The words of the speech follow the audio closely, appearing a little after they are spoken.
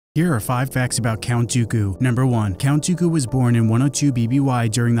Here are 5 facts about Count Dooku. Number 1. Count Dooku was born in 102 BBY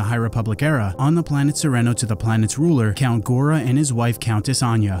during the High Republic era on the planet Sereno to the planet's ruler, Count Gora, and his wife Countess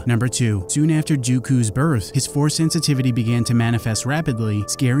Anya. Number 2. Soon after Dooku's birth, his force sensitivity began to manifest rapidly,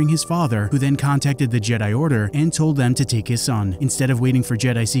 scaring his father, who then contacted the Jedi Order and told them to take his son. Instead of waiting for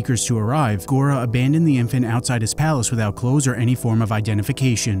Jedi Seekers to arrive, Gora abandoned the infant outside his palace without clothes or any form of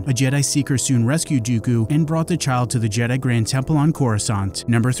identification. A Jedi Seeker soon rescued Dooku and brought the child to the Jedi Grand Temple on Coruscant.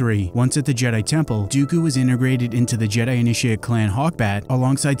 Number 3. Once at the Jedi Temple, Dooku was integrated into the Jedi Initiate clan Hawkbat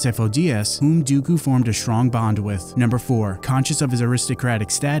alongside Sephiroth, whom Dooku formed a strong bond with. Number 4. Conscious of his aristocratic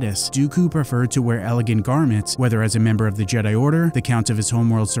status, Dooku preferred to wear elegant garments, whether as a member of the Jedi Order, the Count of his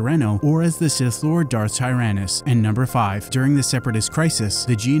homeworld Sereno, or as the Sith Lord Darth Tyrannus. And number 5. During the Separatist crisis,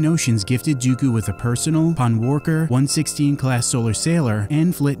 the Geonosians gifted Dooku with a personal Pan-Walker 116 class solar sailor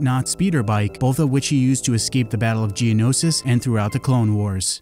and Flitnot speeder bike, both of which he used to escape the Battle of Geonosis and throughout the Clone Wars.